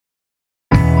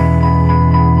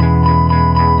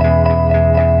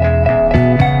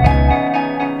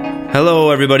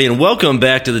Hello, everybody, and welcome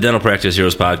back to the Dental Practice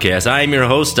Heroes Podcast. I am your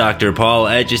host, Dr. Paul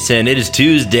Etchison. It is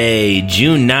Tuesday,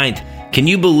 June 9th. Can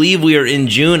you believe we are in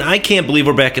June? I can't believe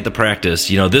we're back at the practice.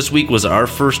 You know, this week was our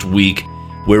first week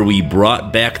where we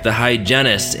brought back the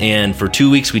hygienist, and for 2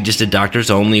 weeks we just did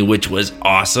doctors only, which was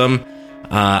awesome.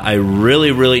 I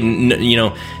really,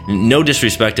 no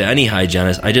disrespect to any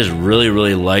hygienist, I just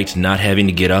really liked not having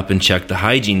to get up and check the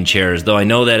hygiene chairs, though I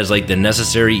know that is like the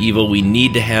necessary evil. We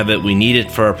need to have it. We need it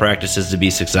for our practices to be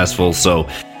successful, so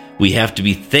we have to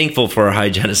be thankful for our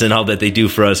hygienists and all that they do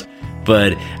for us.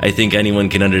 But I think anyone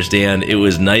can understand it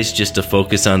was nice just to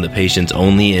focus on the patients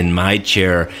only in my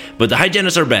chair. But the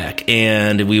hygienists are back,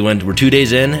 and we're 2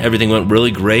 days in. Everything went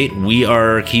really great. We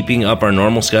are keeping up our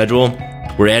normal schedule.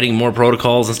 We're adding more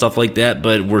protocols and stuff like that,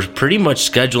 but we're pretty much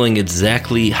scheduling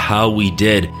exactly how we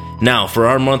did. Now, for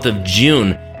our month of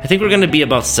June, I think we're going to be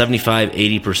about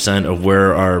 75-80% of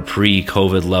where our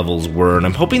pre-COVID levels were, and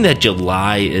I'm hoping that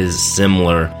July is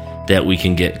similar, that we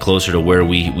can get closer to where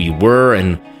we were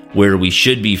and where we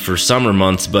should be for summer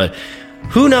months, but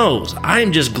who knows?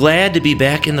 I'm just glad to be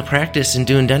back in the practice and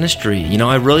doing dentistry. You know,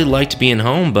 I really liked being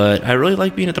home, but I really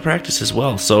like being at the practice as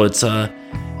well, so it's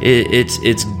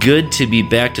good to be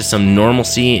back to some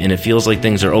normalcy, and it feels like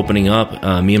things are opening up.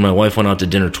 Me and my wife went out to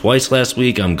dinner twice last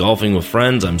week. I'm golfing with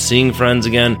friends. I'm seeing friends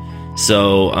again.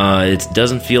 So it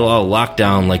doesn't feel all locked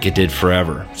down like it did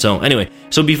forever. So anyway,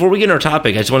 before we get into our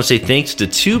topic, I just want to say thanks to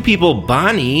two people,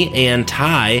 Bonnie and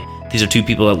Ty. These are two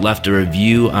people that left a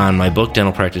review on my book,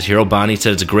 Dental Practice Hero. Bonnie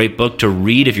said it's a great book to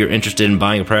read if you're interested in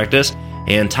buying a practice.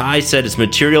 And Ty said it's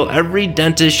material every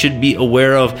dentist should be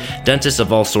aware of. Dentists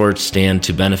of all sorts stand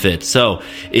to benefit. So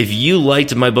if you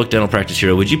liked my book, Dental Practice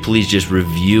Hero, would you please just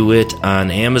review it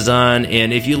on Amazon?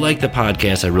 And if you like the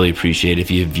podcast, I really appreciate it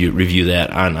if you review that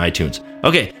on iTunes.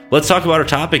 Okay, let's talk about our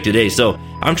topic today. So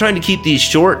I'm trying to keep these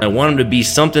short. I want them to be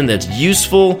something that's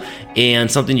useful and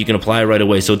something you can apply right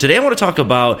away. So today I want to talk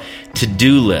about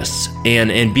to-do lists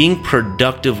and being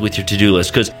productive with your to-do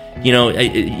list, because you know,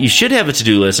 you should have a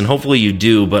to-do list, and hopefully you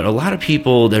do, but a lot of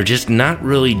people, they're just not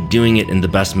really doing it in the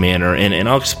best manner, and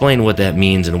I'll explain what that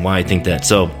means and why I think that.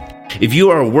 So if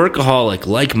you are a workaholic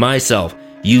like myself,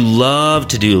 you love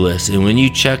to-do lists, and when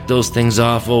you check those things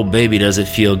off, oh baby, does it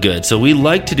feel good. So we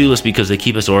like to-do lists because they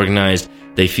keep us organized.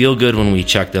 They feel good when we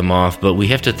check them off, but we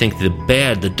have to think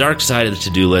the dark side of the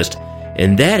to-do list,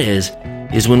 and that is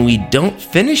when we don't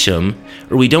finish them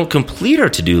or we don't complete our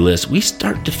to-do list, we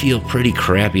start to feel pretty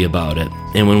crappy about it.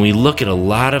 And when we look at a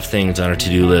lot of things on our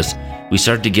to-do list, we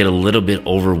start to get a little bit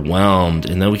overwhelmed,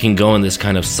 and then we can go in this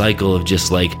kind of cycle of just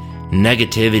like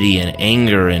negativity and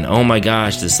anger and oh my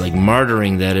gosh, this like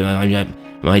martyring that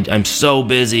I'm so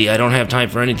busy, I don't have time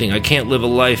for anything, I can't live a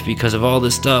life because of all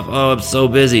this stuff, oh, I'm so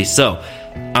busy. So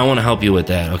I want to help you with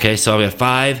that, okay? So I've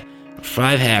got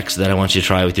five hacks that I want you to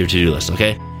try with your to-do list,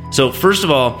 okay? So first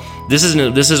of all, this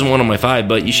isn't one of my five,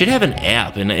 but you should have an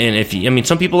app. And if you, I mean,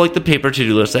 some people like the paper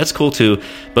to-do list. That's cool too.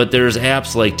 But there's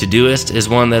apps like Todoist is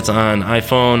one that's on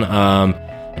iPhone.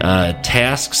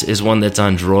 Tasks is one that's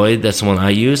on Droid. That's the one I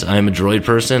use. I'm a Droid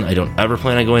person. I don't ever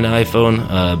plan on going to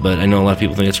iPhone. But I know a lot of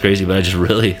people think it's crazy. But I just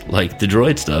really like the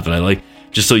Droid stuff, and I like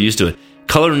just so used to it.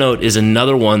 Color Note is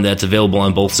another one that's available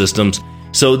on both systems.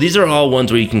 So these are all ones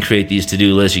where you can create these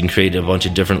to-do lists. You can create a bunch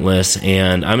of different lists,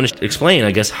 and I'm going to explain,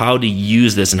 I guess, how to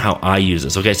use this and how I use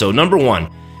this. Okay, so number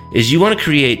one is you want to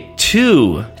create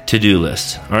two to-do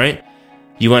lists, all right?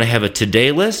 You want to have a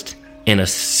today list and a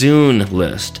soon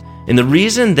list. And the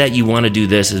reason that you want to do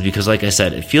this is because, like I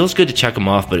said, it feels good to check them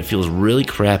off, but it feels really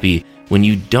crappy when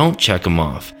you don't check them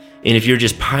off. And if you're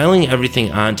just piling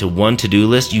everything onto one to-do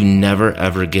list, you never,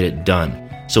 ever get it done.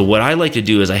 So what I like to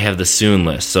do is I have the soon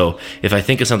list. So if I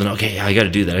think of something, okay, I got to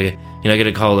do that. I got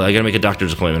to make a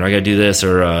doctor's appointment, or I got to do this,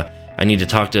 or I need to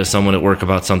talk to someone at work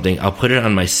about something. I'll put it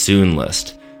on my soon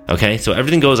list. Okay, so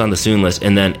everything goes on the soon list,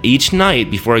 and then each night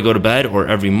before I go to bed, or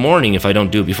every morning if I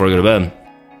don't do it before I go to bed,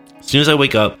 as soon as I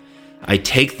wake up, I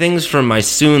take things from my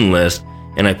soon list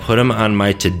and I put them on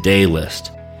my today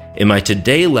list. In my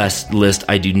today list,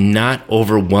 I do not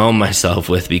overwhelm myself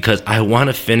with, because I want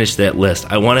to finish that list.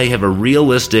 I want to have a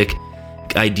realistic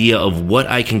idea of what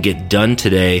I can get done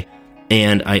today,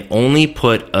 and I only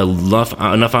put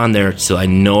enough on there so I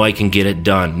know I can get it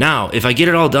done. Now, if I get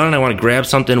it all done and I want to grab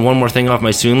one more thing off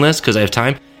my soon list because I have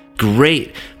time,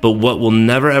 great. But what will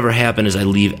never ever happen is I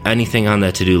leave anything on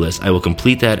that to-do list. I will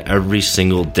complete that every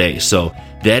single day. So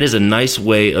that is a nice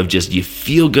way of just, you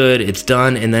feel good, it's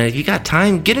done, and then if you got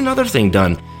time, get another thing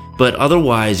done. But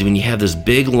otherwise, when you have this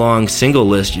big, long single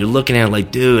list, you're looking at it like,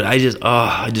 dude, I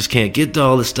just can't get to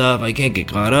all this stuff. I can't get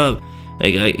caught up.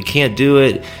 I can't do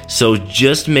it. So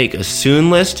just make a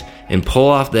soon list and pull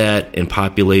off that and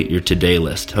populate your today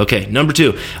list. Okay, number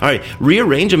 2. All right,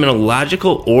 rearrange them in a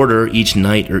logical order each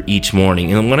night or each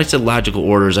morning. And when I said logical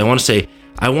orders, I want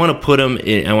to put them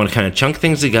in, I want to kind of chunk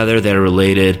things together that are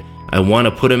related. I want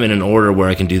to put them in an order where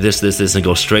I can do this, and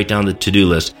go straight down the to-do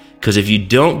list. Because if you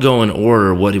don't go in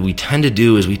order, what we tend to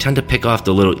do is we tend to pick off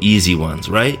the little easy ones,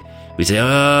 right? We say,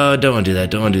 oh, don't want to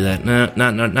do that. No,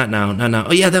 not now.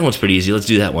 Oh, yeah, that one's pretty easy. Let's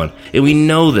do that one. And we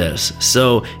know this.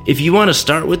 So if you want to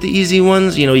start with the easy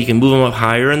ones, you can move them up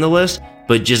higher in the list,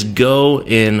 but just go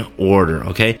in order,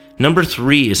 okay? Number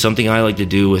 3 is something I like to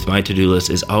do with my to-do list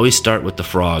is always start with the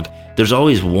frog. There's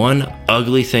always one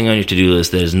ugly thing on your to-do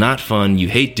list that is not fun. You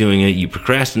hate doing it. You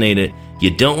procrastinate it.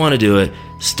 You don't want to do it.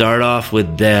 Start off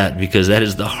with that because that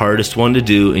is the hardest one to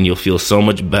do, and you'll feel so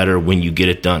much better when you get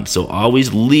it done. So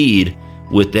always lead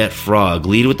with that frog.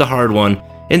 Lead with the hard one,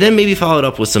 and then maybe follow it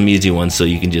up with some easy ones so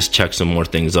you can just check some more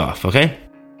things off, okay?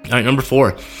 All right, number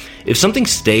 4. If something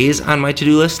stays on my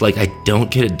to-do list, like I don't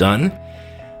get it done,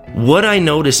 what I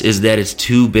notice is that it's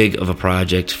too big of a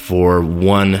project for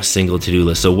one single to-do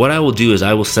list. So what I will do is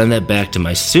I will send that back to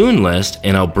my soon list,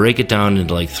 and I'll break it down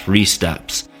into like 3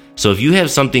 steps. So if you have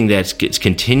something that's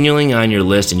continuing on your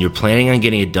list and you're planning on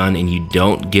getting it done and you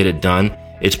don't get it done,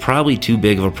 it's probably too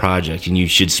big of a project and you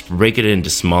should break it into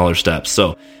smaller steps.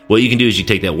 So what you can do is you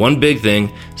take that one big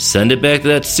thing, send it back to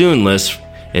that soon list,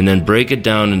 and then break it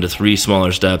down into 3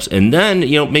 smaller steps. And then,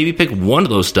 maybe pick one of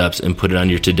those steps and put it on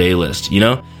your today list,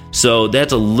 So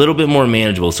that's a little bit more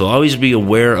manageable. So always be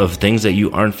aware of things that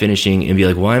you aren't finishing and be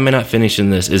like, why am I not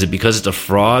finishing this? Is it because it's a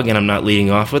frog and I'm not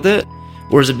leading off with it?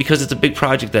 Or is it because it's a big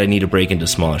project that I need to break into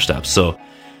smaller steps? So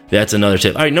that's another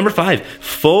tip. All right, number 5,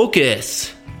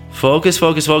 focus. Focus.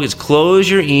 Close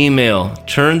your email.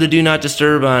 Turn the do not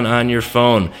disturb on your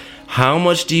phone. How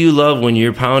much do you love when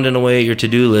you're pounding away at your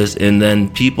to-do list and then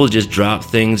people just drop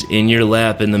things in your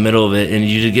lap in the middle of it and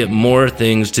you just get more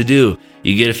things to do?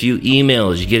 You get a few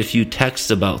emails, you get a few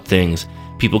texts about things.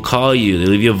 People call you, they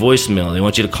leave you a voicemail, they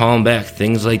want you to call them back,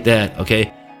 things like that,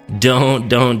 okay?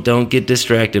 Don't get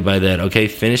distracted by that, okay?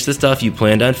 Finish the stuff you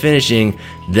planned on finishing,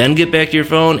 then get back to your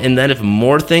phone, and then if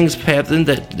more things happen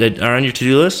that are on your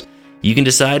to-do list, you can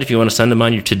decide if you want to send them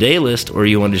on your today list or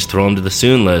you want to just throw them to the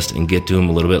soon list and get to them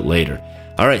a little bit later.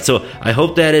 All right, so I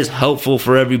hope that is helpful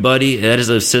for everybody. That is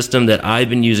a system that I've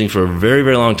been using for a very,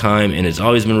 very long time, and it's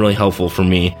always been really helpful for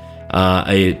me.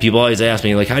 People always ask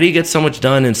me, like, how do you get so much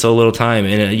done in so little time?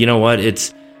 And you know what?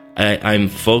 I'm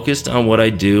focused on what I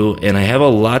do, and I have a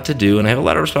lot to do, and I have a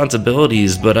lot of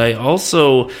responsibilities, but I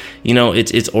also,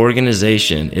 it's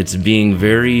organization. It's being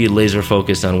very laser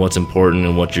focused on what's important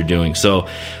and what you're doing. So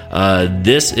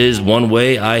this is one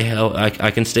way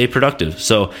I can stay productive.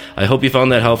 So I hope you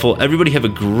found that helpful. Everybody have a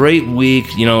great week.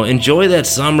 Enjoy that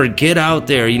summer. Get out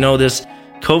there. This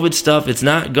COVID stuff, it's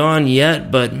not gone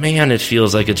yet, but man, it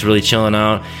feels like it's really chilling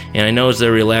out. And I know as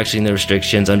they're relaxing the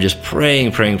restrictions, I'm just praying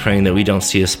that we don't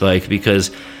see a spike because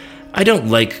I don't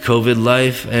like COVID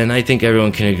life. And I think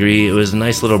everyone can agree it was a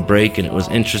nice little break and it was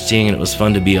interesting and it was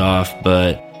fun to be off,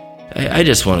 but I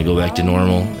just want to go back to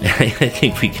normal. I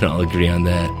think we can all agree on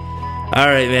that. All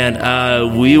right,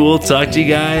 man. We will talk to you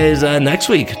guys next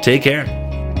week. Take care.